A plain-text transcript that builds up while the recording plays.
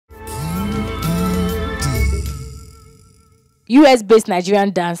US-based Nigerian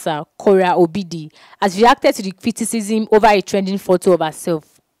dancer Korra Obidi has reacted to the criticism over a trending photo of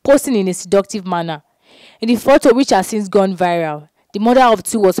herself, posting in a seductive manner. In the photo, which has since gone viral, the mother of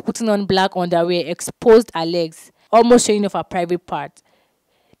two was putting on black underwear, exposed her legs, almost showing off her private part.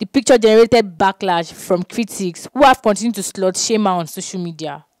 The picture generated backlash from critics who have continued to slut-shame her on social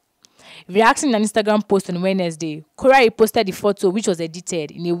media. Reacting in an Instagram post on Wednesday, Korra posted the photo, which was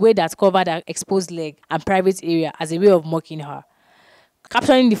edited in a way that covered her exposed leg and private area as a way of mocking her.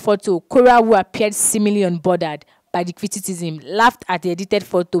 Captioning the photo, Korra, who appeared seemingly unbothered by the criticism, laughed at the edited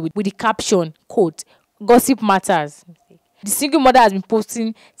photo with the caption, quote, "Gossip matters." The single mother has been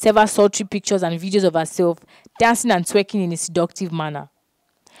posting several sultry pictures and videos of herself dancing and twerking in a seductive manner.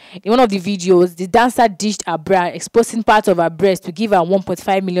 In one of the videos, the dancer dished her bra, exposing parts of her breast to give her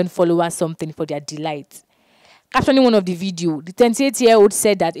 1.5 million followers something for their delight. Captioning one of the video, the 28-year-old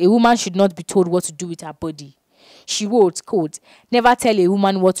said that a woman should not be told what to do with her body. She wrote, quote, "Never tell a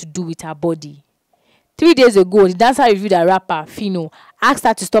woman what to do with her body." 3 days ago, the dancer reviewed her rapper, Fino, asked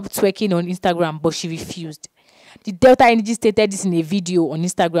her to stop twerking on Instagram, but she refused. The Delta Energy stated this in a video on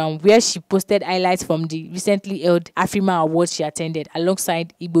Instagram where she posted highlights from the recently held Afrima Awards she attended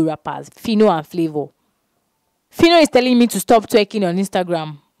alongside Igbo rappers Fino and Flavor. "Fino is telling me to stop twerking on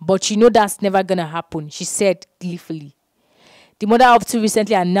Instagram, but you know that's never gonna happen," she said gleefully. The mother of two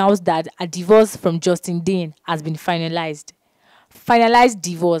recently announced that a divorce from Justin Dane has been finalized. Finalized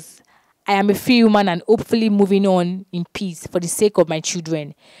divorce. "I am a free woman and hopefully moving on in peace for the sake of my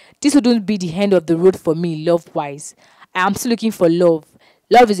children. This wouldn't be the end of the road for me love-wise. I am still looking for love.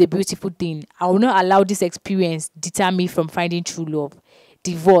 Love is a beautiful thing. I will not allow this experience deter me from finding true love.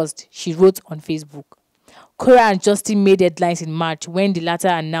 Divorced," she wrote on Facebook. Korra and Justin made headlines in March when the latter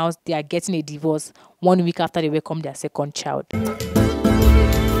announced they are getting a divorce 1 week after they welcomed their second child.